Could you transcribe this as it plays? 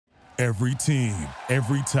Every team,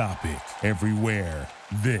 every topic, everywhere.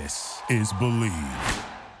 This is Believe.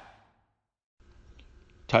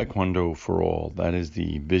 Taekwondo for all. That is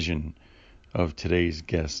the vision of today's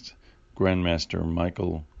guest, Grandmaster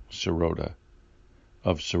Michael Sirota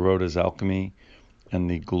of Sirota's Alchemy and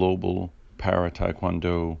the Global Para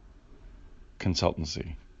Taekwondo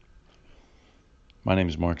Consultancy. My name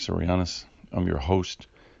is Mark Sorianis. I'm your host.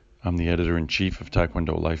 I'm the editor-in-chief of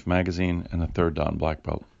Taekwondo Life magazine and a third Dan black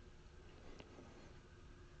belt.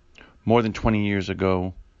 More than 20 years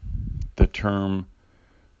ago, the term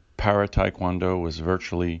Para Taekwondo was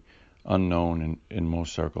virtually unknown in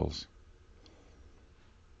most circles.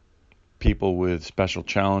 People with special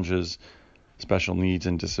challenges, special needs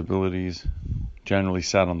and disabilities generally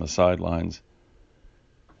sat on the sidelines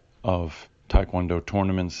of Taekwondo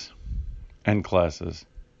tournaments and classes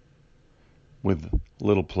with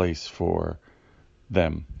little place for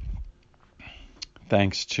them.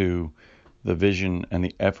 Thanks to the vision and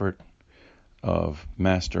the effort of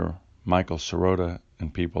Master Michael Sirota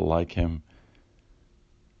and people like him,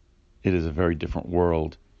 it is a very different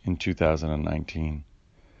world in 2019.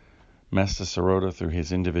 Master Sirota, through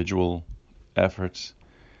his individual efforts,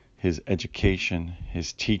 his education,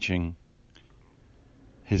 his teaching,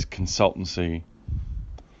 his consultancy,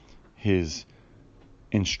 his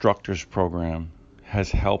instructors program,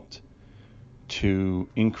 has helped to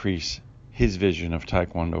increase his vision of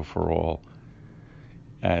Taekwondo for all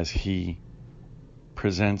as he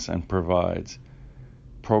presents and provides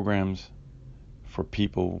programs for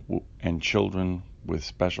people and children with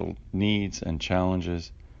special needs and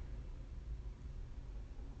challenges,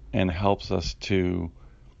 and helps us to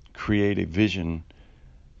create a vision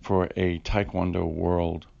for a Taekwondo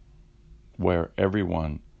world where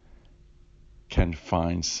everyone can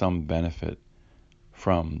find some benefit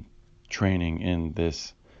from training in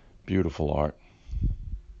this beautiful art.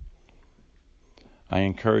 I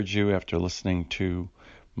encourage you, after listening to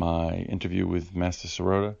my interview with Master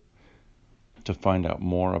Sirota, to find out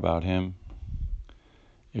more about him.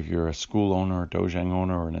 If you're a school owner, a dojang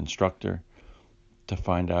owner, or an instructor, to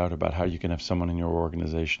find out about how you can have someone in your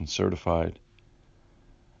organization certified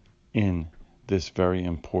in this very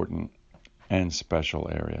important and special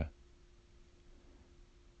area.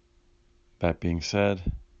 That being said,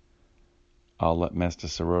 I'll let Master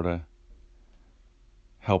Sirota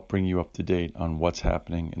help bring you up to date on what's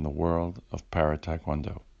happening in the world of Para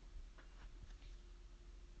Taekwondo.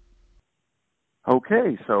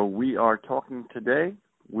 Okay, so we are talking today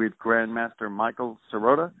with Grandmaster Michael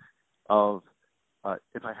Sirota of,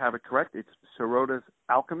 if I have it correct, it's Sirota's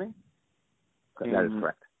Alchemy. That is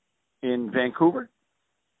correct. In Vancouver?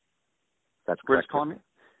 That's British correct. Columbia?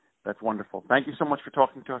 That's wonderful. Thank you so much for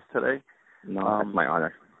talking to us today. No, it's my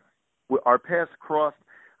honor. Our paths crossed,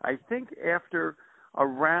 I think, after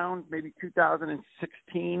around maybe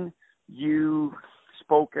 2016, you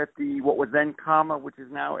spoke at the what was then CAMA, which is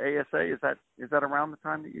now ASA. Is that around the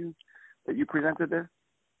time that you presented there?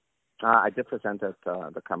 I did present at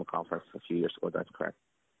the CAMA conference a few years ago. That's correct.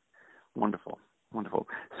 Wonderful.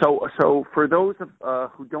 So for those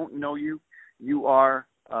who don't know you, you are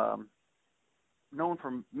known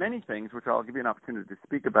for many things, which I'll give you an opportunity to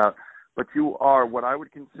speak about. But you are what I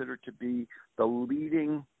would consider to be the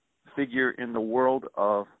leading figure in the world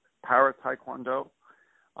of Para Taekwondo,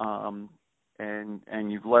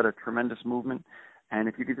 and you've led a tremendous movement. And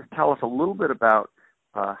if you could just tell us a little bit about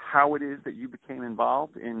how it is that you became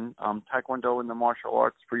involved in Taekwondo and the martial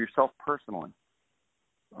arts for yourself personally.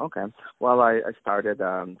 Okay. Well, I started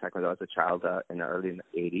Taekwondo as a child in the early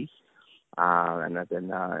 80s, and I've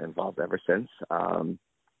been involved ever since.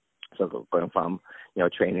 So going from,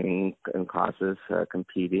 training in classes,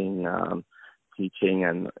 competing, teaching,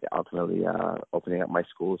 and ultimately opening up my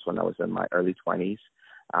schools when I was in my early 20s.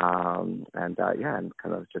 And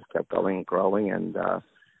kind of just kept going and growing and,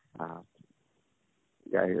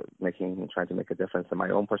 trying to make a difference in my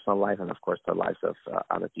own personal life and, of course, the lives of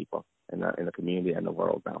other people in the community and the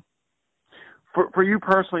world now. For you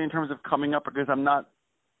personally, in terms of coming up, because I'm not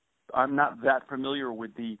that familiar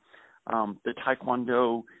with the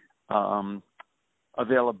Taekwondo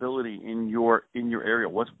availability in your area.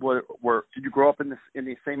 Did you grow up in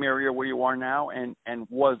the same area where you are now, and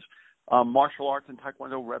was martial arts and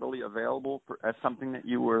Taekwondo readily available as something that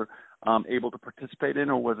you were able to participate in,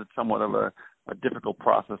 or was it somewhat of a difficult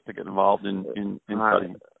process to get involved in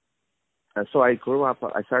studying? So I grew up.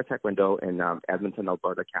 I started Taekwondo in Edmonton,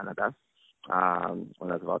 Alberta, Canada, when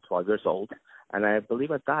I was about 12 years old. And I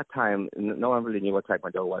believe at that time, no one really knew what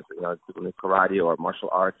Taekwondo was. People knew karate or martial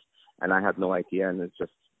arts, and I had no idea. And it's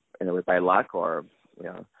just, by luck or,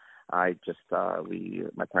 I just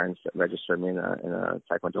my parents registered me in a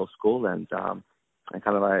Taekwondo school, and I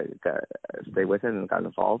kind of stayed with it and got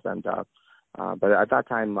involved. And but at that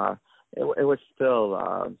time, it was still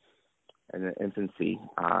in the infancy,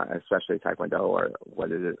 especially Taekwondo, or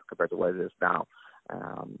what it is compared to what it is now.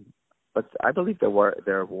 But I believe there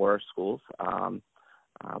were schools,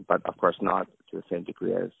 but of course not to the same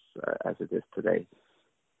degree as it is today.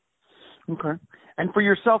 Okay. And for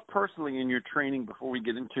yourself personally in your training, before we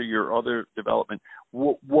get into your other development,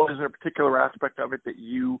 was there a particular aspect of it that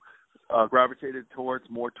you gravitated towards,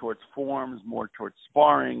 more towards forms, more towards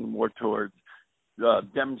sparring, more towards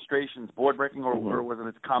demonstrations, board breaking, or was it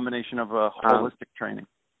a combination of a holistic training?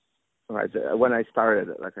 Right. When I started,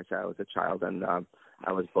 like I said, I was a child, and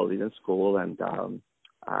I was bullied in school, and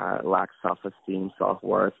lacked self-esteem,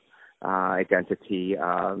 self-worth, identity,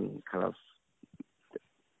 kind of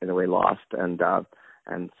in a way lost, and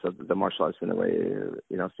so the martial arts in a way,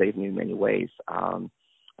 saved me in many ways. And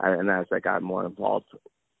as I got more involved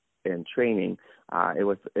in training, it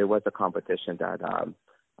was a competition that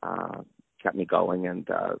kept me going and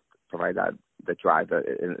provided the drive.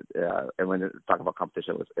 And when talk about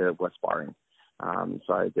competition, it was sparring.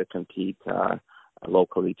 So I did compete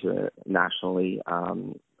locally to nationally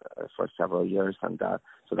for several years, and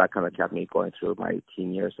so that kind of kept me going through my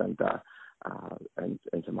teen years and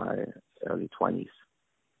into my early 20s.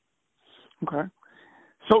 Okay.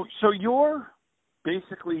 So you're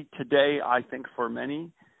basically today, I think for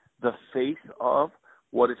many, the face of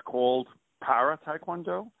what is called para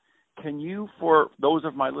Taekwondo. Can you, for those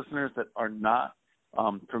of my listeners that are not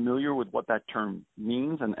familiar with what that term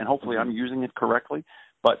means, and hopefully I'm using it correctly,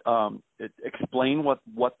 but explain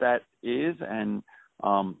what that is and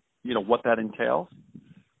what that entails?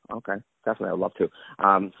 Okay, definitely, I'd love to.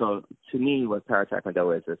 So to me, what para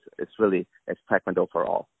Taekwondo is, it's Taekwondo for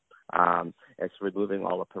all. It's removing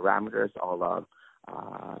all the parameters, all the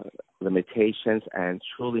limitations, and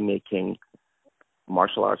truly making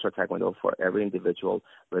martial arts or Taekwondo for every individual,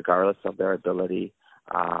 regardless of their ability,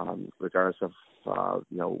 regardless of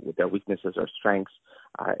their weaknesses or strengths.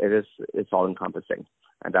 It's all encompassing,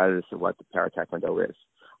 and that is what the para Taekwondo is.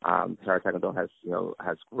 Para Taekwondo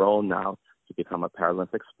has grown now to become a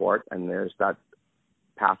Paralympic sport, and there's that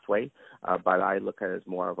pathway. But I look at it as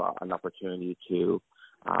more of an opportunity to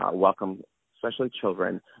welcome, especially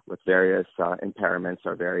children with various impairments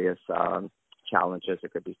or various challenges.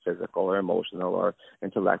 It could be physical or emotional or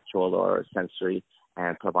intellectual or sensory,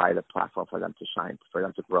 and provide a platform for them to shine, for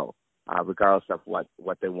them to grow, regardless of what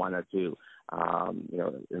they want to do.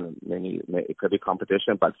 It could be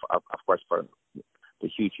competition, but of course for the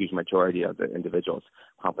huge majority of the individuals,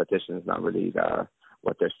 competition is not really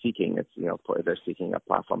what they're seeking. It's they're seeking a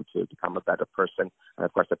platform to become a better person, and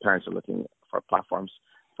of course the parents are looking for platforms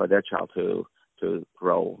for their child to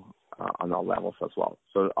grow on all levels as well.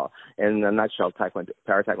 So in a nutshell,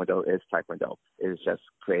 para Taekwondo is Taekwondo. It is just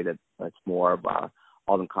created. It's more of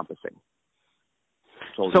all-encompassing.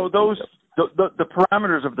 So those the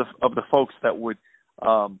parameters of the folks that would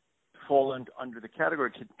fall under the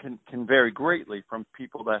category can vary greatly, from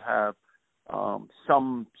people that have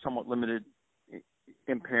some somewhat limited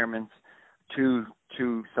impairments to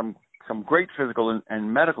some great physical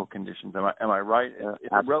and medical conditions. Am I right?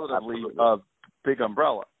 It's a relatively big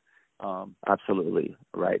umbrella. Absolutely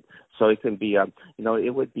right. So it can be,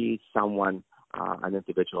 it would be someone, an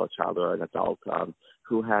individual, a child or an adult,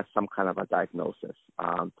 who has some kind of a diagnosis.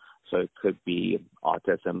 So it could be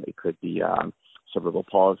autism, it could be cerebral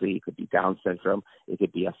palsy, it could be Down syndrome, it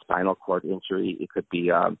could be a spinal cord injury, it could be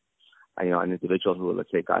an individual who,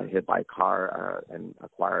 let's say, got hit by a car and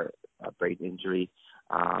acquired a brain injury,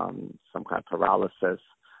 some kind of paralysis,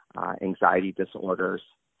 anxiety disorders.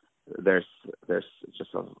 There's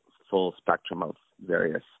just a full spectrum of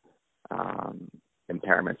various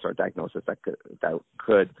impairments or diagnoses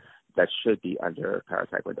that should be under para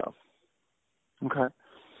Taekwondo. Okay.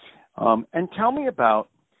 And tell me about,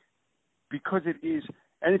 because it is,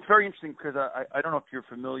 and it's very interesting because I don't know if you're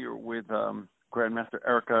familiar with Grandmaster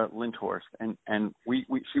Erica Lindhorst, and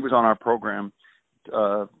she was on our program.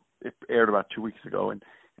 It aired about 2 weeks ago,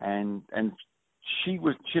 and she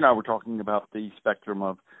and I were talking about the spectrum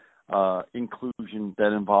of inclusion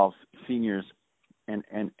that involves seniors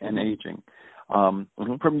and aging.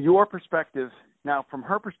 From your perspective, now from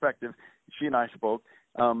her perspective, she and I spoke,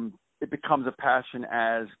 it becomes a passion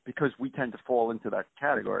because we tend to fall into that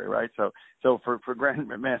category, right? So for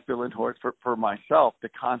Grandmaster Lindhorst, for myself, the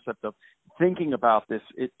concept of thinking about this,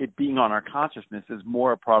 it being on our consciousness, is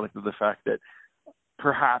more a product of the fact that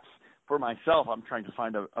perhaps for myself, I'm trying to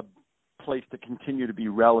find a place to continue to be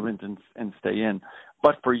relevant and stay in.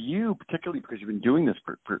 But for you, particularly because you've been doing this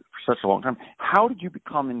for such a long time, how did you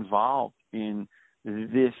become involved in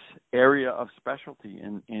this area of specialty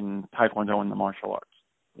in Taekwondo and the martial arts?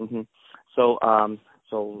 Mm-hmm.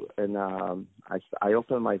 I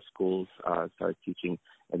opened my schools, started teaching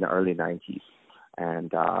in the early 90s,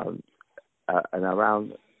 and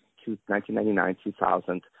around 1999,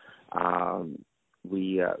 2000,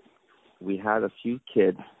 we had a few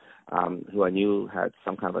kids who I knew had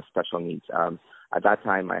some kind of a special needs. At that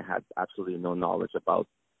time, I had absolutely no knowledge about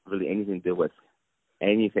really anything to do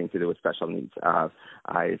with special needs.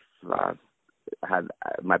 I've had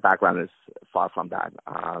my background is far from that,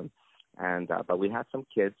 but we had some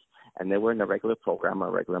kids, and they were in a regular program, a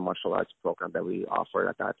regular martial arts program that we offered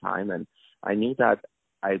at that time, and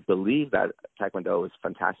I believe that Taekwondo is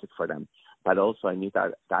fantastic for them, but also I knew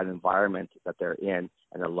that environment that they're in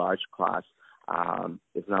a large class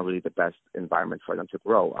is not really the best environment for them to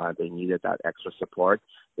grow. They needed that extra support.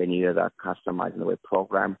 They needed a customized in a way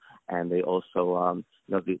program, and they also,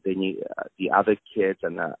 they need the other kids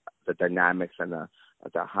and the dynamics and the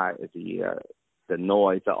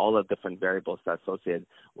noise, all the different variables that associated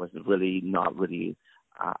was really not really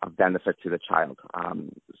a benefit to the child.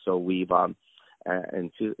 So we've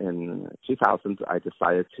in 2000, I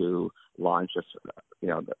decided to launch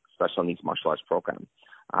the special needs martial arts program.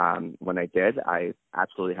 When I did, I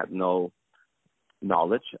absolutely had no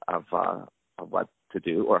knowledge of what to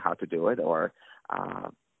do or how to do it, or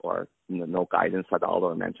no guidance at all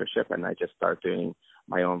or mentorship, and I just started doing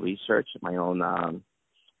my own research, my own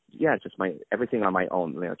everything on my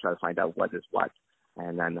own. Try to find out what is what,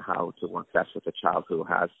 and then how to work best with a child who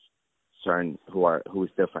is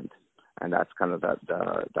different. And that's kind of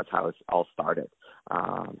that's how it's all started.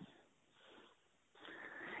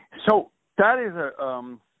 So that is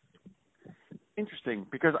interesting,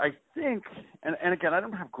 because I think, and again, I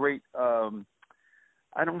don't have great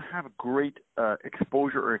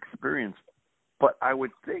exposure or experience, but I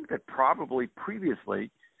would think that probably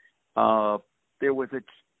previously there was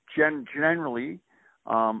generally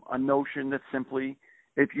a notion that simply,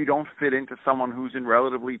 if you don't fit into someone who's in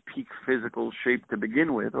relatively peak physical shape to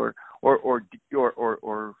begin with, or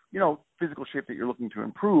physical shape that you're looking to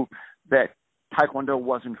improve, that Taekwondo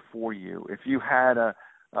wasn't for you. If you had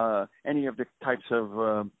any of the types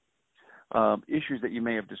of issues that you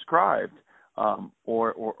may have described,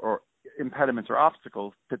 or impediments or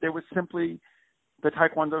obstacles, that there was simply the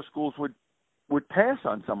Taekwondo schools would pass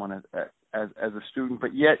on someone as a student,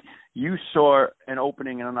 but yet you saw an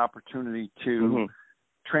opening and an opportunity to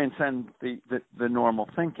transcend the normal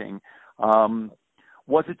thinking.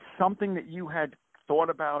 Was it something that you had thought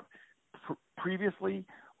about previously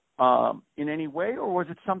in any way, or was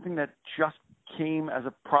it something that just came as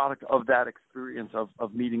a product of that experience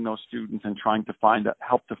of meeting those students and trying to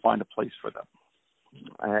help to find a place for them?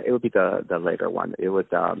 It would be the later one. It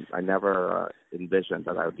would. I never envisioned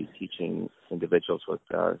that I would be teaching individuals with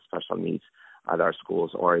special needs at our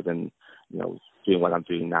schools, or even, doing what I'm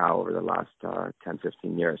doing now over the last 10,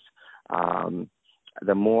 15 years.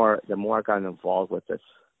 The more I got involved with the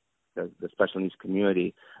special needs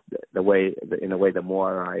community, the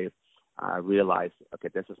more I realized, okay,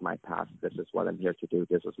 this is my path. This is what I'm here to do.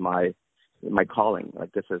 This is my calling.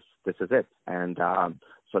 Like, this is it. And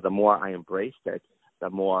so the more I embraced it, the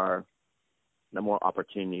more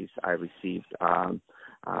opportunities I received,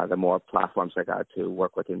 the more platforms I got to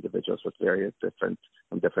work with individuals with various different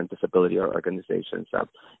disability organizations.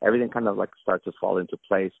 Everything kind of started to fall into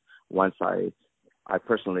place once I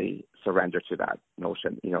personally surrendered to that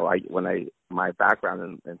notion. My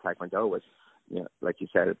background in Taekwondo was, like you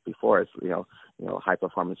said before, is high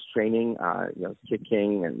performance training,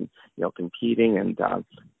 kicking and competing, and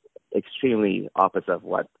extremely opposite of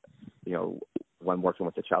what when working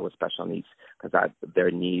with a child with special needs, because their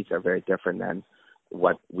needs are very different than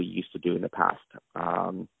what we used to do in the past.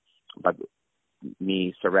 But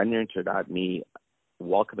me surrendering to that, me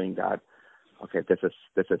welcoming that, okay, this is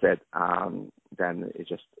it. Then it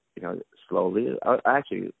just slowly,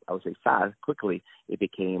 actually I would say fast, quickly, it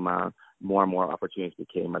became more and more opportunities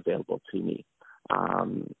became available to me.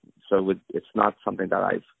 So it's not something that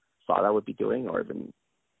I've thought I would be doing or even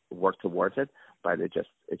work towards it, but it just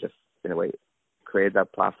in a way created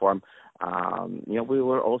that platform. We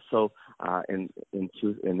were also in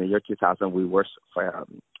the year 2000.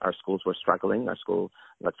 Our schools were struggling. Our school,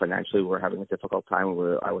 financially, we were having a difficult time.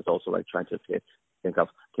 I was also trying to think of,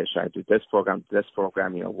 okay, should I do this program?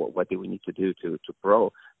 What do we need to do to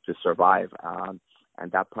grow, to survive?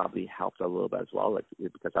 And that probably helped a little bit as well,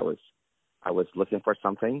 because I was looking for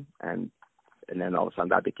something, and then all of a sudden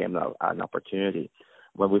that became an opportunity.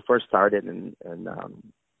 when we first started in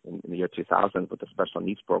the year 2000 with the special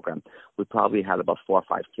needs program, we probably had about 4 or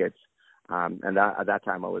 5 kids. And at that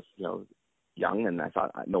time I was, young, and I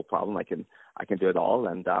thought, no problem, I can do it all.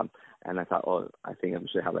 And I thought, I think I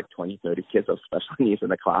should have like 20, 30 kids of special needs in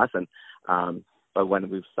the class. And but when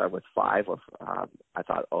we started with 5, I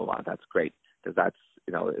thought, oh wow, that's great, because that's,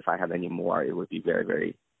 if I had any more, it would be very,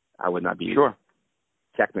 very, I would not be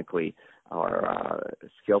technically or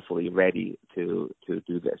skillfully ready to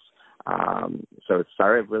do this. So it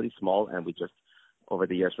started really small, and we just, over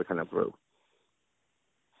the years, we kind of grew.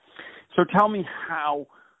 So tell me, how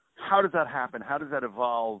does that happen? How does that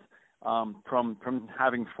evolve from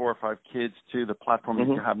having 4 or 5 kids to the platform that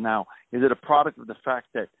you have now? Is it a product of the fact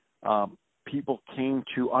that people came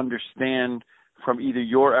to understand from either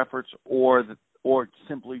your efforts or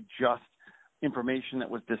simply just information that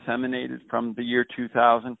was disseminated from the year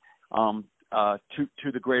 2000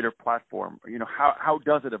 to the greater platform? How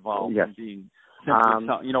does it evolve from being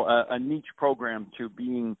simply, a niche program to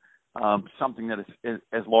being something that is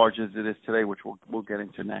as large as it is today, which we'll get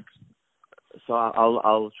into next? So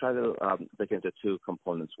I'll try to look into 2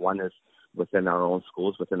 components. One is within our own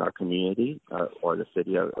schools, within our community, or the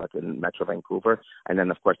city, like in Metro Vancouver, and then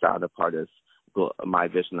of course the other part is my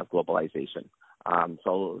vision of globalization. So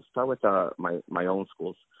I'll start with my own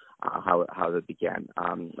schools, how it began.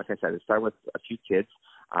 Like I said, it started with a few kids.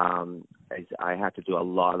 I had to do a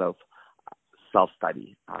lot of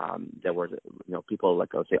self-study. There were, people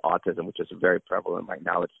like, I would say, autism, which is very prevalent right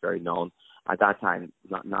now. It's very known. At that time,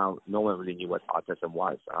 no one really knew what autism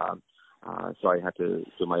was. So I had to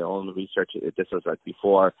do my own research. This was like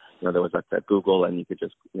before, there was like the Google, and you could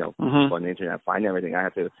just, go on the internet and find everything. I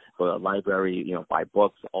had to go to the library, buy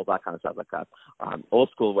books, all that kind of stuff, like that. Old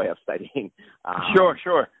school way of studying.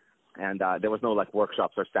 Sure. And there was no like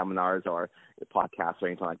workshops or seminars or podcasts or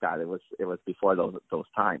anything like that. It was before those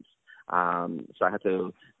times. So I had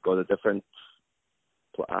to go to different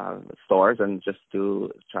stores and just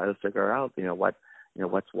try to figure out,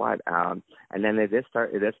 what's what. And then it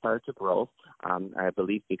started to grow. I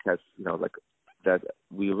believe because, that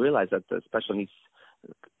we realized that the special needs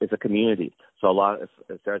is a community. So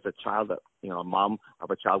if there's a child, a mom of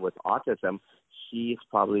a child with autism, she's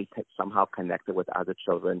probably somehow connected with other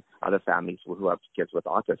children, other families who have kids with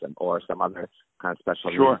autism or some other kind of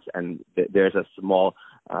special needs. And there's a small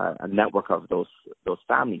a network of those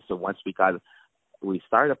families. So once we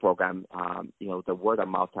started a program, the word of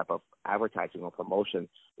mouth type of advertising or promotion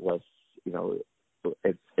was,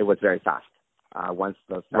 it was very fast. Once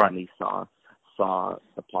the families saw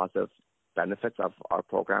the positive benefits of our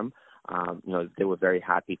program, they were very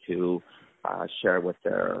happy to share with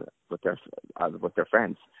their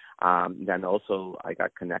friends. Then also I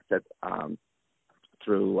got connected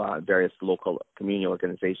through various local community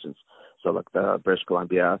organizations. So like the British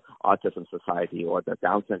Columbia Autism Society or the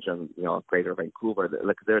Down Syndrome, Greater Vancouver.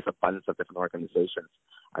 There's abundance of different organizations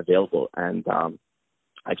available. And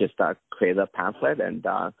I just created a pamphlet and,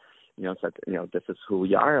 said, this is who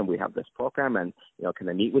we are and we have this program and, can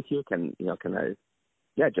I meet with you? Can I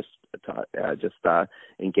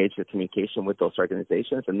engage the communication with those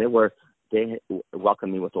organizations? And they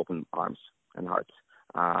welcomed me with open arms and hearts.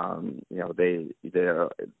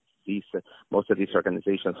 Most of these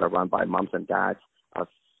organizations are run by moms and dads of,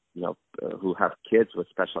 who have kids with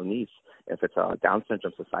special needs. If it's a Down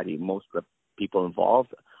Syndrome Society, most of the people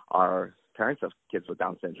involved are parents of kids with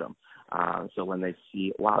Down syndrome. So when they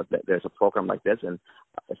see, wow, there's a program like this and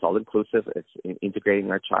it's all inclusive, it's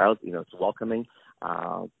integrating our child, it's welcoming,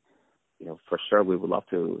 for sure we would love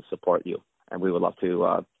to support you and we would love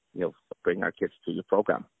to, bring our kids to your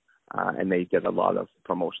program. And they did a lot of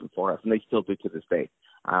promotion for us, and they still do to this day.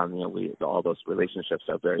 All those relationships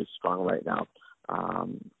are very strong right now.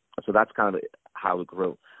 So that's kind of how it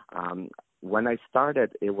grew. When I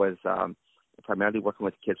started, it was primarily working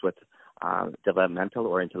with kids with developmental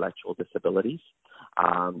or intellectual disabilities.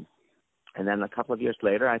 And then a couple of years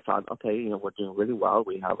later, I thought, okay, we're doing really well.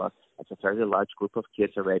 We have it's a fairly large group of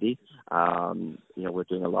kids already. We're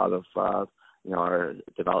doing a lot of our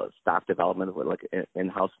staff development, with like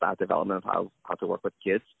in-house staff development of how to work with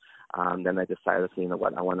kids. Then I decided,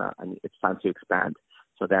 it's time to expand.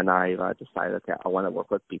 So then I decided, okay, I want to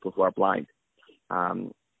work with people who are blind.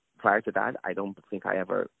 Prior to that, I don't think I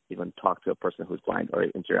ever even talked to a person who's blind or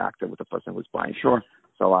interacted with a person who's blind. Sure.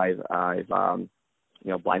 So I've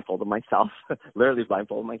blindfolded myself, literally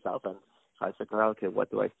blindfolded myself, and try to figure out, okay,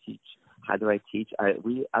 what do I teach? How do I teach?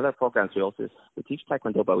 Other programs we teach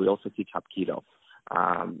Taekwondo, but we also teach Hapkido.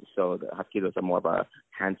 So the Hapkidos are more of a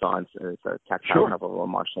hands-on, it's a tactile type of a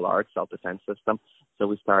martial arts self-defense system. So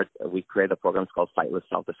we create a program called Fightless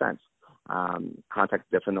Self-Defense. Contact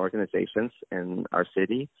different organizations in our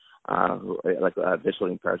city, like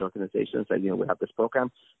visually impaired organizations. And, we have this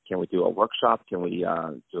program. Can we do a workshop? Can we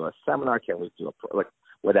do a seminar? Can we do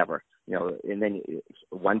whatever? And then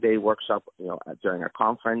one day workshop, during a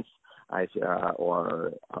conference,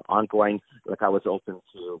 or ongoing. Like I was open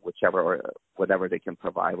to whichever or whatever they can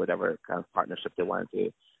provide, whatever kind of partnership they wanted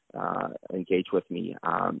to engage with me.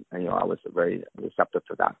 And I was very receptive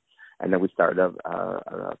to that. And then we started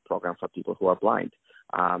a program for people who are blind.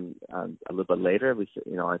 A little bit later,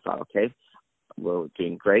 I thought, okay, we're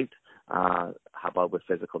doing great. How about with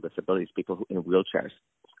physical disabilities, people in wheelchairs?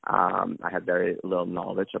 I had very little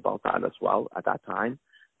knowledge about that as well at that time.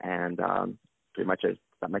 And pretty much I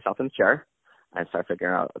sat myself in the chair and started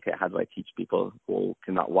figuring out, okay, how do I teach people who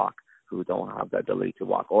cannot walk, who don't have the ability to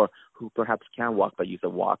walk, or who perhaps can walk but use a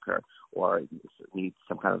walker or need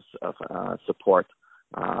some kind of support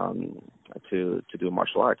to do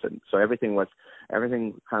martial arts. And so everything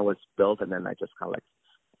kind of was built, and then I just kind of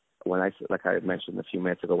like I mentioned a few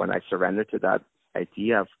minutes ago, when I surrendered to that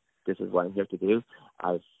idea of this is what I'm here to do,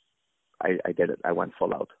 I did it. I went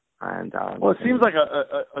full out. And well, it seems like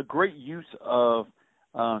a great use of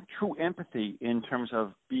true empathy in terms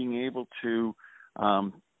of being able to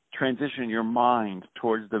transition your mind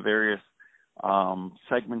towards the various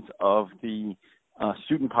segments of the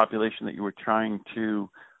student population that you were trying to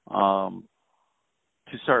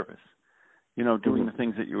service. Doing the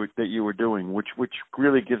things that you were doing, which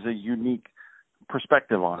really gives a unique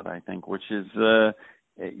perspective on it, I think, which is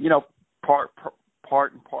part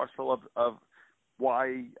and parcel of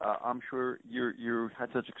why I'm sure you had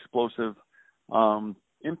such explosive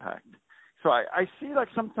impact. So I see like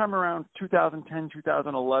sometime around 2010,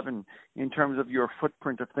 2011, in terms of your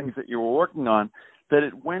footprint of things that you were working on, that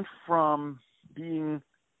it went from being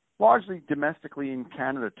largely domestically in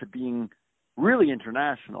Canada to being really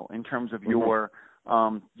international in terms of your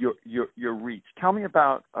reach. Tell me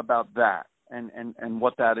about that and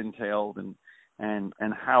what that entailed and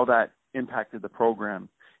how that impacted the program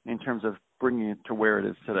in terms of bringing it to where it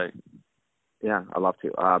is today. Yeah, I'd love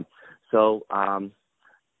to. So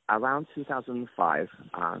around 2005,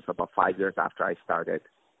 so about 5 years after I started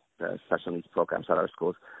the special needs programs at our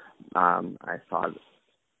schools, I thought,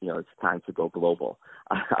 it's time to go global.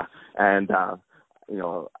 And,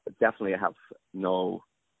 definitely I have no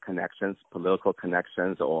connections, political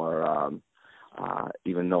connections, or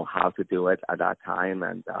even know how to do it at that time.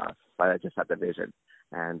 And but I just had the vision.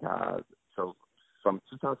 And so from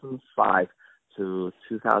 2005 to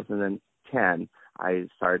 2010, I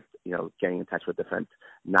started, getting in touch with different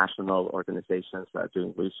national organizations that are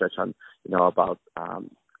doing research on, about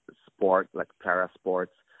sport, like para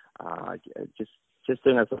sports, just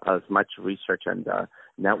doing as much research and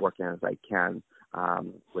networking as I can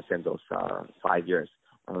within those 5 years.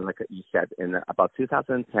 Like you said, in about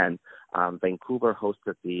 2010, Vancouver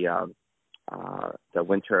hosted the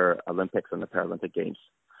Winter Olympics and the Paralympic Games,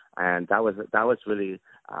 and that was really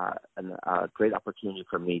a great opportunity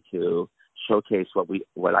for me to showcase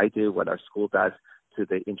what I do, what our school does, to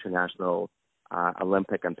the international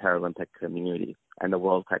Olympic and Paralympic community and the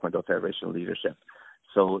World Taekwondo Federation leadership.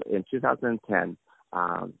 So in 2010,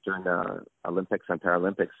 during the Olympics and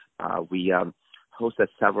Paralympics, we hosted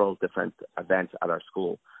several different events at our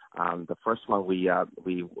school. The first one, we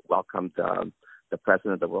welcomed the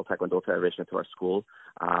president of the World Taekwondo Federation to our school.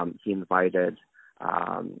 He invited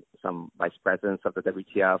some vice presidents of the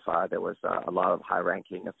WTF. There was a lot of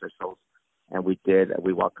high-ranking officials, and we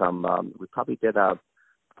welcomed. We probably had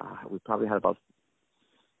about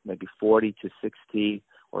maybe 40 to 60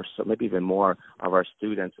 or so, maybe even more of our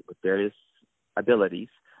students with various abilities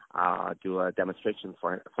do a demonstration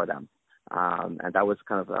for them. And that was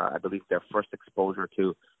kind of, I believe, their first exposure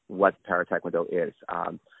to what para taekwondo is,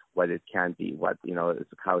 what it can be,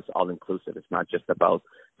 how it's all inclusive. It's not just about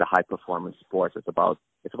the high performance sports. It's about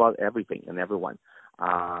everything and everyone.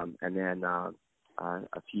 And then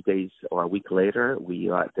a few days or a week later, we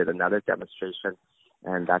did another demonstration,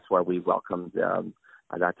 and that's where we welcomed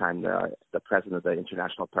at that time the president of the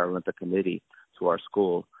International Paralympic Committee to our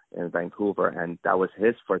school in Vancouver, and that was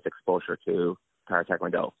his first exposure to para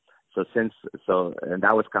taekwondo. And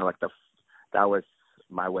that was kind of like that was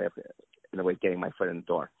my way of, in a way, getting my foot in the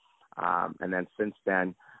door. And then since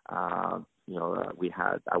then, I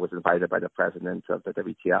was invited by the president of the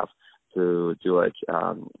WTF to do a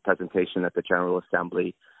presentation at the General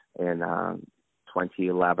Assembly in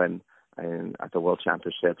 2011 at the World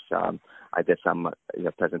Championships. I did some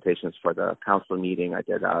presentations for the council meeting. I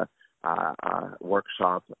did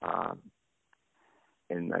workshop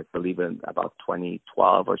in, I believe, in about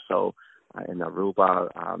 2012 or so in Aruba.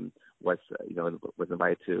 Was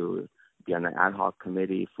invited to be on an ad hoc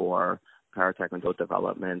committee for para taekwondo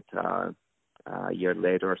development a year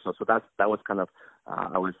later or so. So that was kind of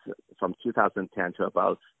I was from 2010 to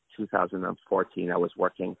about 2014. I was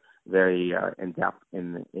working very in depth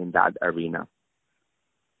in that arena.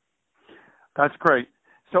 That's great.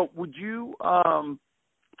 So would you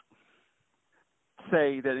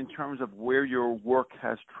say that in terms of where your work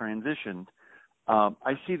has transitioned,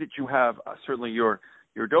 I see that you have certainly your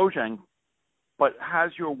dojang, but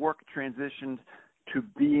has your work transitioned to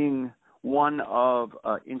being one of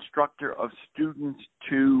instructor of students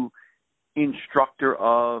to instructor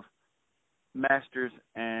of masters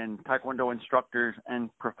and taekwondo instructors and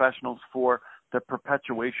professionals for the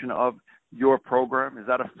perpetuation of your program? Is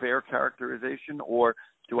that a fair characterization, or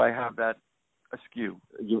do I have that askew?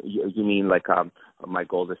 You mean like my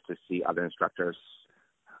goal is to see other instructors?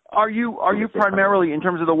 Are you primarily, in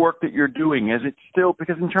terms of the work that you're doing, is it still,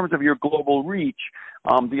 because in terms of your global reach,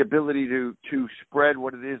 the ability to spread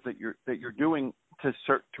what it is that you're doing to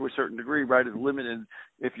a certain degree, right, is limited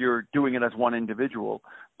if you're doing it as one individual,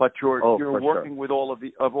 but you're working with all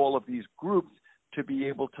of these groups to be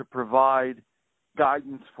able to provide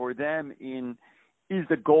guidance for them is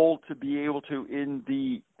the goal to be able to, in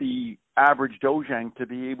the average dojang, to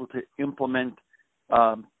be able to implement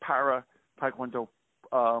para taekwondo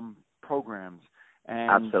programs.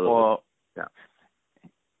 And absolutely. Yeah.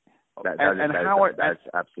 That's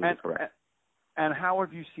absolutely correct. And how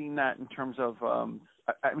have you seen that in terms of?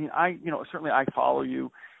 Certainly I follow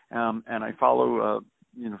you, and I follow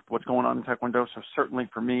what's going on in taekwondo. So certainly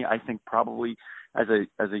for me, I think probably as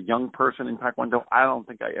a young person in taekwondo, I don't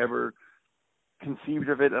think I ever conceived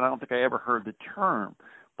of it, and I don't think I ever heard the term.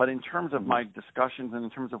 But in terms of my discussions and in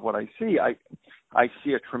terms of what I see, I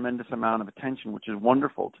see a tremendous amount of attention, which is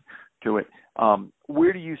wonderful to it.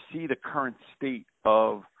 Where do you see the current state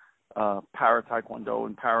of para taekwondo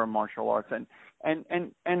and para martial arts? And I'm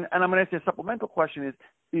going to ask you a supplemental question: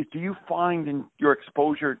 is do you find in your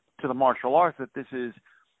exposure to the martial arts that this is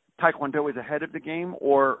taekwondo is ahead of the game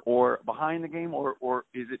or behind the game, or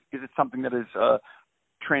is it something that is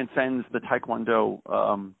transcends the taekwondo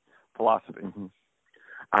philosophy? Mm-hmm.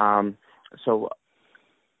 So,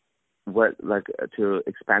 what, like, to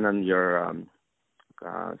expand on your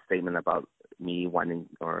statement about me wanting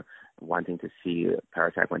to see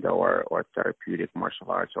para taekwondo or therapeutic martial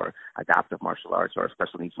arts or adaptive martial arts or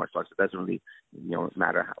special needs martial arts, it doesn't really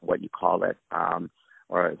matter what you call it,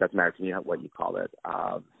 or it doesn't matter to me what you call it.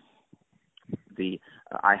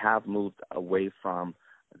 I have moved away from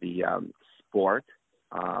the sport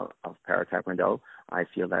of para taekwondo. I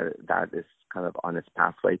feel that is kind of on its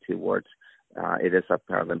pathway towards. It is a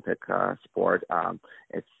Paralympic sport.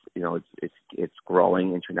 It's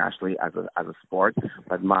growing internationally as a sport.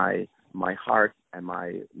 But my heart and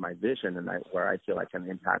my vision and where I feel I can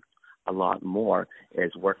impact a lot more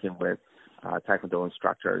is working with taekwondo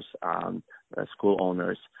instructors, school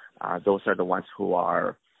owners. Those are the ones who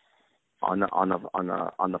are on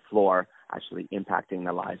the floor, actually impacting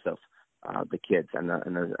the lives of the kids and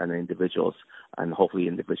the individuals, and hopefully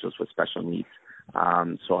individuals with special needs.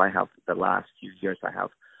 So I have, the last few years, I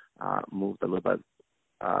have moved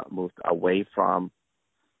away from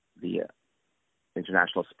the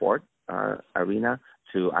international sport arena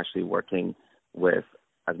to actually working with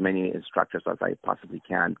as many instructors as I possibly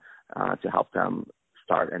can to help them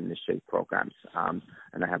start and initiate programs.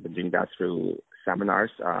 And I have been doing that through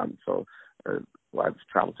seminars. I've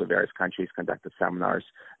traveled to various countries, conducted seminars,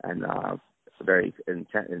 and very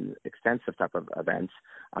extensive type of events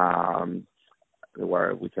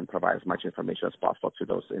where we can provide as much information as possible to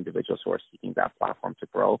those individuals who are seeking that platform to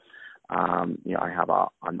grow. I have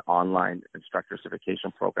an online instructor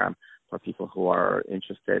certification program for people who are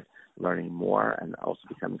interested in learning more and also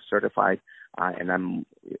becoming certified. And I'm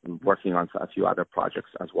working on a few other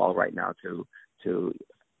projects as well right now to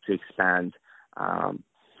expand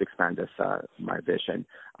this my vision.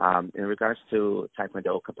 In regards to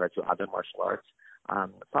taekwondo compared to other martial arts,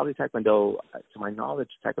 probably taekwondo, to my knowledge,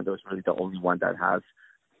 taekwondo is really the only one that has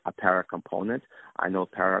a para component. I know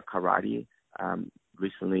para karate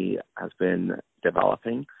recently has been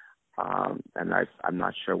developing, and I'm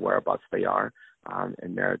not sure whereabouts they are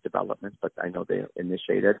in their development, but I know they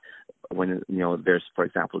initiated. When there's, for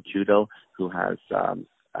example, judo, who has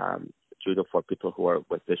judo for people who are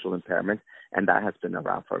with visual impairment, and that has been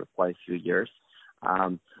around for quite a few years.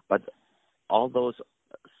 But all those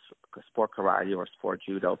sport karate or sport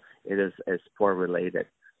judo, it is sport related,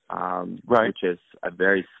 right, which is a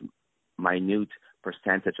very minute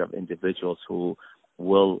percentage of individuals who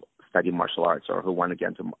will study martial arts or who want to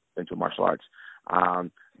get into martial arts.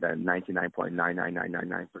 The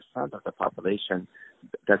 99.99999% of the population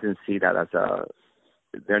doesn't see that as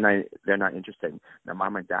they're not interested. Now,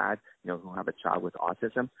 mom and dad, who have a child with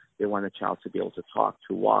autism, they want a child to be able to talk,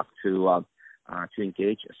 to walk, to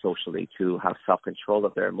engage socially, to have self-control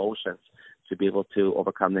of their emotions, to be able to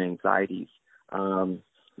overcome their anxieties, to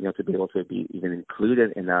be able to be even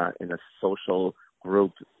included in a social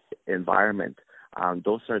group environment.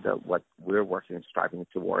 Those are what we're working and striving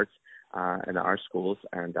towards in our schools,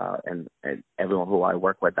 and everyone who I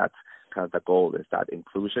work with. That's kind of the goal, is that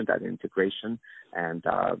inclusion, that integration, and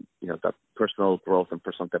the personal growth and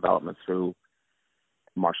personal development through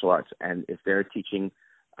martial arts. And if they're teaching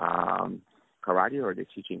karate, or they're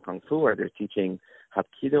teaching kung fu, or they're teaching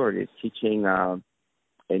hapkido, or they're teaching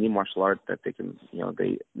any martial art that they can,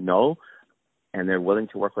 they know, and they're willing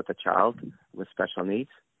to work with a child with special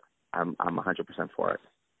needs, I'm 100% for it.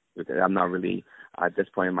 Because I'm not really, at this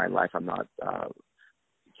point in my life, I'm not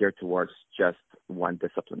geared towards just one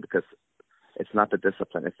discipline, because it's not the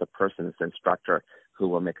discipline, it's the person, it's the instructor who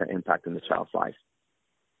will make an impact in the child's life.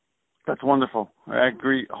 That's wonderful. I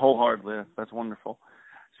agree wholeheartedly. That's wonderful.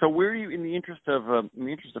 So where are you, in the interest of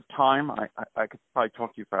time? I could probably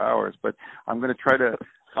talk to you for hours, but I'm going to try to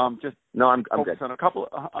just I'm focus good.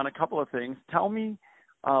 on a couple of things. Tell me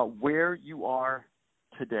where you are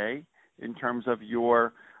today in terms of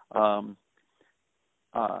your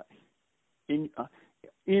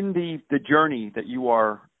in the journey that you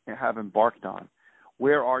have embarked on.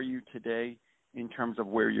 Where are you today in terms of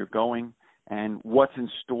where you're going, and what's in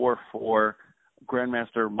store for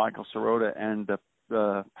Grandmaster Michael Sirota and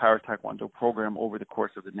the Para Taekwondo program over the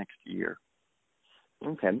course of the next year?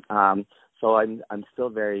 Okay. So I'm still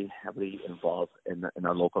very heavily involved in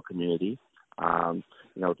our local community.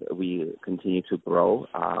 We continue to grow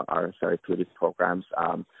our therapeutic programs.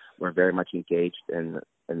 We're very much engaged in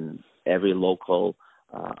every local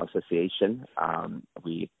association.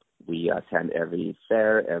 We attend every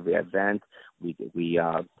fair, every event. We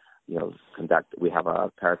conduct. We have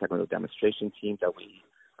a Para Taekwondo demonstration team that we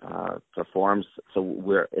performs. So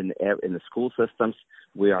we're in the school systems.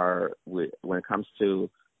 When it comes to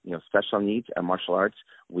special needs and martial arts,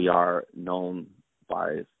 we are known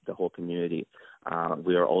by the whole community.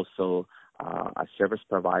 We are also a service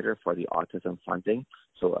provider for the autism funding.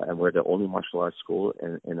 And we're the only martial arts school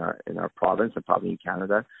in our province, and probably in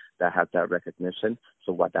Canada, that has that recognition.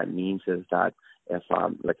 So what that means is that if,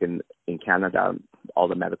 like in Canada, all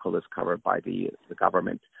the medical is covered by the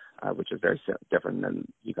government, which is very different than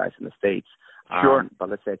you guys in the States. Sure. But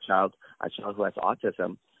let's say a child who has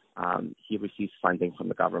autism, he receives funding from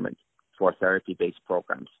the government for therapy-based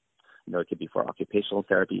programs. It could be for occupational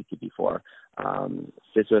therapy, it could be for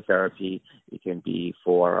physiotherapy, it can be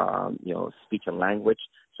for speech and language.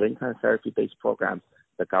 So any kind of therapy-based program,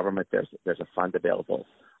 the government, there's a fund available.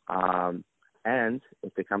 And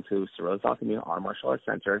if they come to Sirota's Alchemy, our martial arts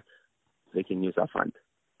center, they can use our fund.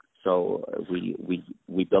 So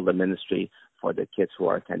we build a ministry for the kids who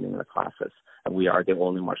are attending the classes, and we are the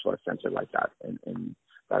only martial arts center like that in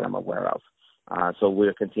that I'm aware of. So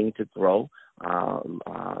we're continuing to grow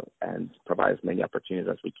and provide as many opportunities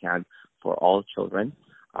as we can for all children.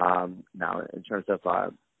 Now, in terms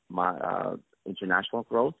of my international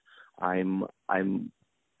growth, I'm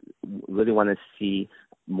really want to see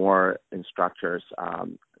more instructors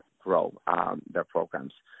grow their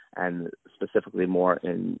programs, and specifically more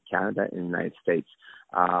in Canada and the United States.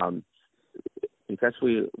 Because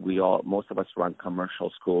most of us run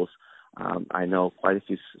commercial schools, I know quite a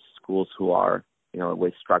few schools who are,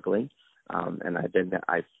 way struggling, and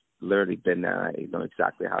I've literally been there. I know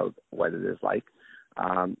exactly what it is like.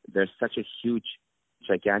 There's such a huge,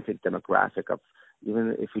 gigantic demographic of,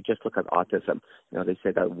 even if you just look at autism, they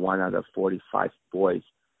say that 1 out of 45 boys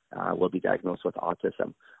will be diagnosed with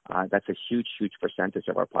autism. That's a huge, huge percentage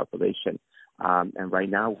of our population. And right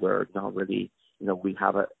now we're not really,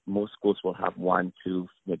 most schools will have 1, 2,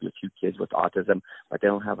 maybe a few kids with autism, but they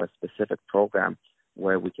don't have a specific program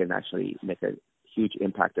where we can actually make a huge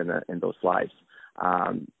impact in those lives.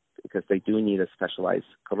 Because they do need a specialized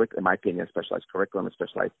curriculum, in my opinion, a specialized curriculum, a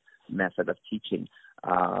specialized method of teaching.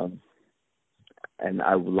 And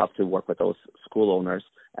I would love to work with those school owners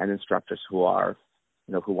and instructors who are,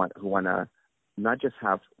 who want to not just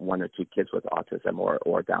have 1 or 2 kids with autism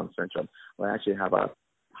or Down syndrome, but actually have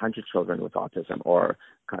 100 children with autism or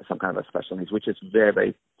some kind of a special needs, which is very,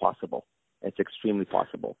 very possible. It's extremely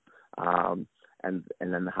possible. And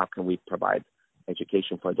then how can we provide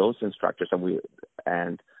education for those instructors,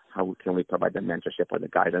 and how can we provide the mentorship or the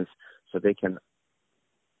guidance so they can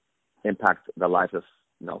impact the lives of,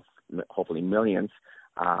 hopefully millions,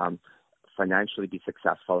 financially be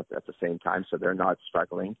successful at the same time, so they're not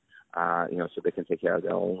struggling, so they can take care of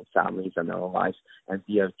their own families and their own lives and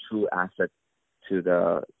be a true asset to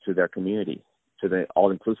their community, to the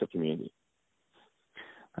all-inclusive community.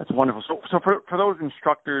 That's wonderful. So for those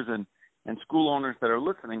instructors and school owners that are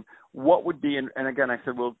listening, what would be, and again, I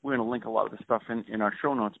said we're going to link a lot of the stuff in our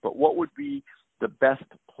show notes, but what would be the best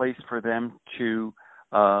place for them to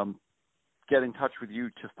get in touch with you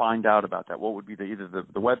to find out about that? What would be either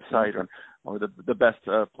the website or the best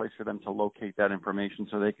place for them to locate that information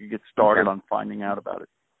so they could get started on finding out about it?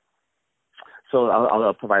 So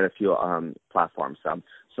I'll provide a few platforms.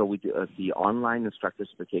 So we do the online instructor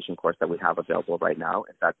certification course that we have available right now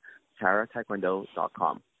is at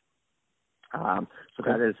tarataekwondo.com. So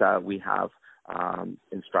that is, we have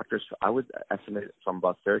instructors, I would estimate from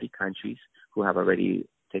about 30 countries who have already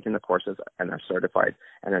taken the courses and are certified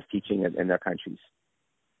and are teaching it in their countries.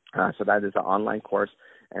 So that is an online course.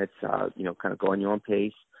 It's, kind of go on your own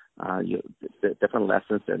pace, different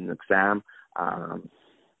lessons and an exam.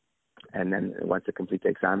 And then once they complete the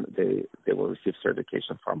exam, they will receive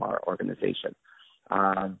certification from our organization.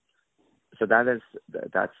 So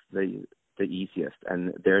that's the easiest,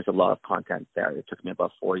 and there's a lot of content there. It took me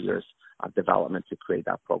about 4 years of development to create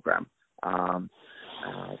that program.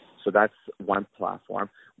 So that's one platform.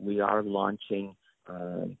 We are launching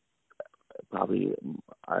probably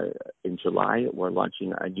in July. We're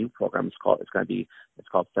launching a new program. It's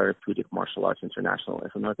called Therapeutic Martial Arts International.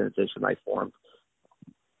 It's an organization I formed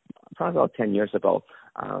probably about 10 years ago,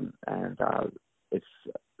 and it's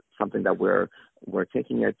something that we're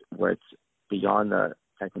taking it where it's beyond the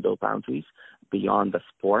Taekwondo boundaries, beyond the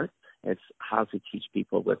sport. It's how to teach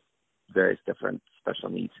people with various different special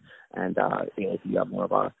needs, and the idea of more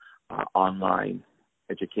of a online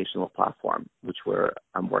educational platform, which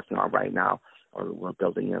I'm working on right now, or we're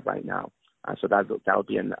building it right now. So that will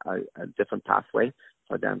be a different pathway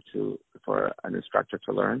for an instructor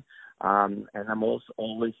to learn. And I'm also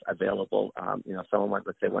always available. Someone,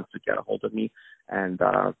 let's say, wants to get a hold of me, and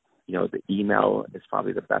the email is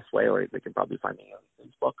probably the best way, or they can probably find me on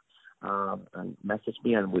Facebook and message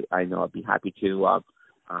me, and I know I'd be happy to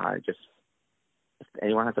just, if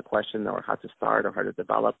anyone has a question or how to start or how to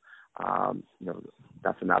develop,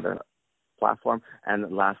 that's another platform.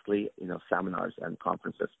 And lastly, seminars and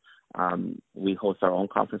conferences. We host our own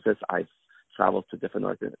conferences. I've traveled to different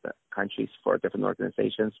countries for different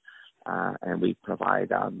organizations, and we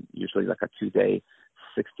provide usually like a 2-day,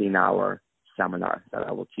 16-hour seminar that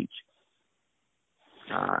I will teach,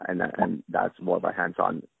 and that's more of a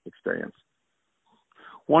hands-on experience.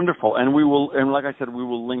 Wonderful, and we will, and like I said, we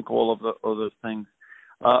will link all of those things.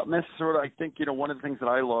 Mr. Sirota, I think one of the things that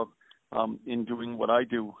I love in doing what I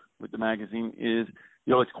do with the magazine is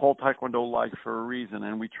it's called Taekwondo Life for a reason,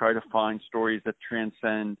 and we try to find stories that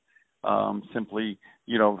transcend simply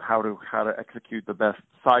how to execute the best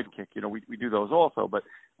sidekick. We do those also, but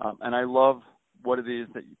and I love what it is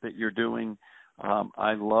that you're doing.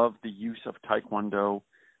 I love the use of Taekwondo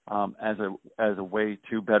as a way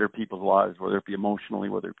to better people's lives, whether it be emotionally,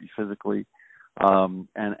 whether it be physically. And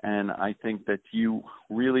I think that you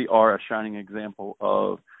really are a shining example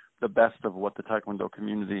of the best of what the Taekwondo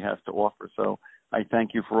community has to offer. So I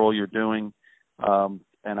thank you for all you're doing,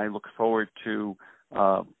 and I look forward to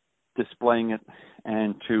displaying it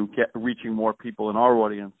and to reaching more people in our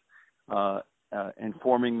audience,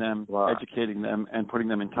 informing them, educating them, and putting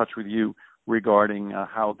them in touch with you regarding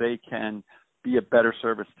how they can be a better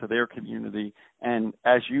service to their community. And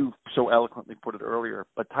as you so eloquently put it earlier,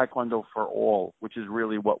 but Taekwondo for all, which is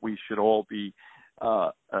really what we should all be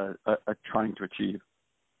trying to achieve.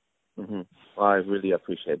 Mm-hmm. Well, I really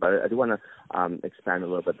appreciate it. But I do want to expand a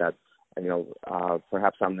little bit that,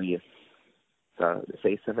 perhaps on the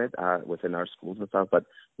face of it within our schools and stuff, but,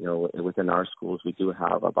 within our schools, we do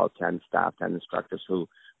have about 10 staff, 10 instructors who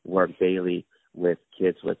work daily with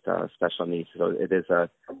kids with special needs. So it is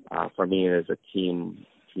for me, it is a team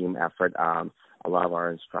effort. A lot of our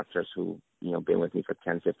instructors who, been with me for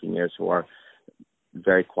 10, 15 years, who are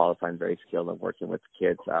very qualified and very skilled at working with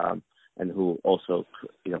kids, and who also,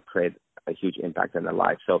 create a huge impact in their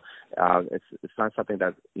life. So it's not something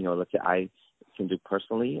that, I can do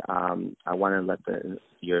personally. I want to let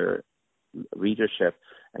your readership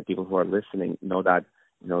and people who are listening know that,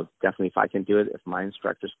 definitely if I can do it, if my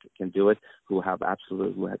instructors can do it, who have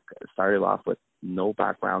started off with no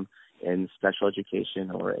background in special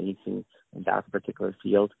education or anything in that particular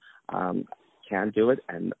field, can do it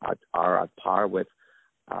and are at par with,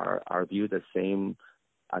 are viewed the same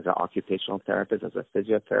as an occupational therapist, as a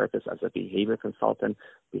physiotherapist, as a behavior consultant,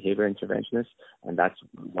 behavior interventionist, and that's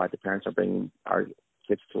why the parents are bringing our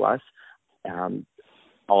kids to us.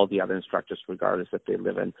 All the other instructors, regardless if they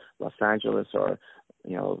live in Los Angeles or,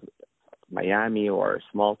 Miami or a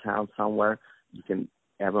small town somewhere,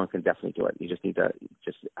 everyone can definitely do it. You just need to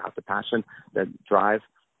have the passion, the drive,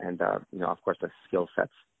 and, of course, the skill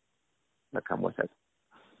sets that come with it.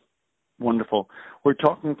 Wonderful. We're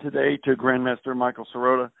talking today to Grandmaster Michael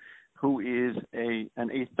Sirota, who is an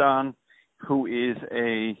eighth dan, who is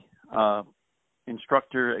a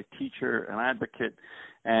instructor, a teacher, an advocate,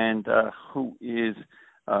 and who is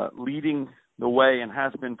leading the way and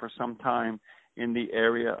has been for some time in the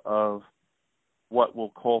area of what we'll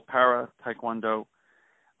call para Taekwondo.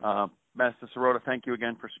 Master Sirota, thank you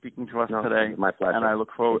again for speaking to us today. My pleasure. And I look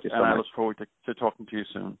forward to talking to you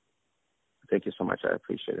soon. Thank you so much. I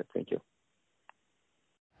appreciate it. Thank you.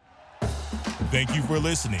 Thank you for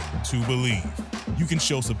listening to Believe. You can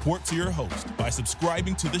show support to your host by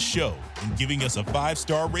subscribing to the show and giving us a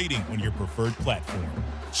 5-star rating on your preferred platform.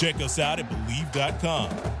 Check us out at Believe.com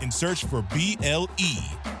and search for BLEAV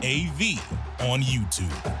on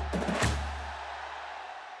YouTube.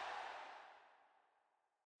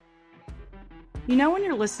 You know when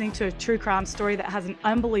you're listening to a true crime story that has an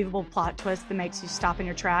unbelievable plot twist that makes you stop in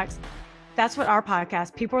your tracks? That's what our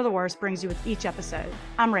podcast, People Are the Worst, brings you with each episode.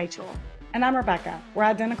 I'm Rachel. And I'm Rebecca. We're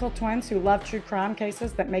identical twins who love true crime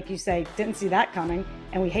cases that make you say, didn't see that coming,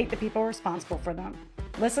 and we hate the people responsible for them.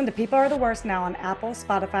 Listen to People Are the Worst now on Apple,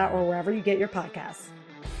 Spotify, or wherever you get your podcasts.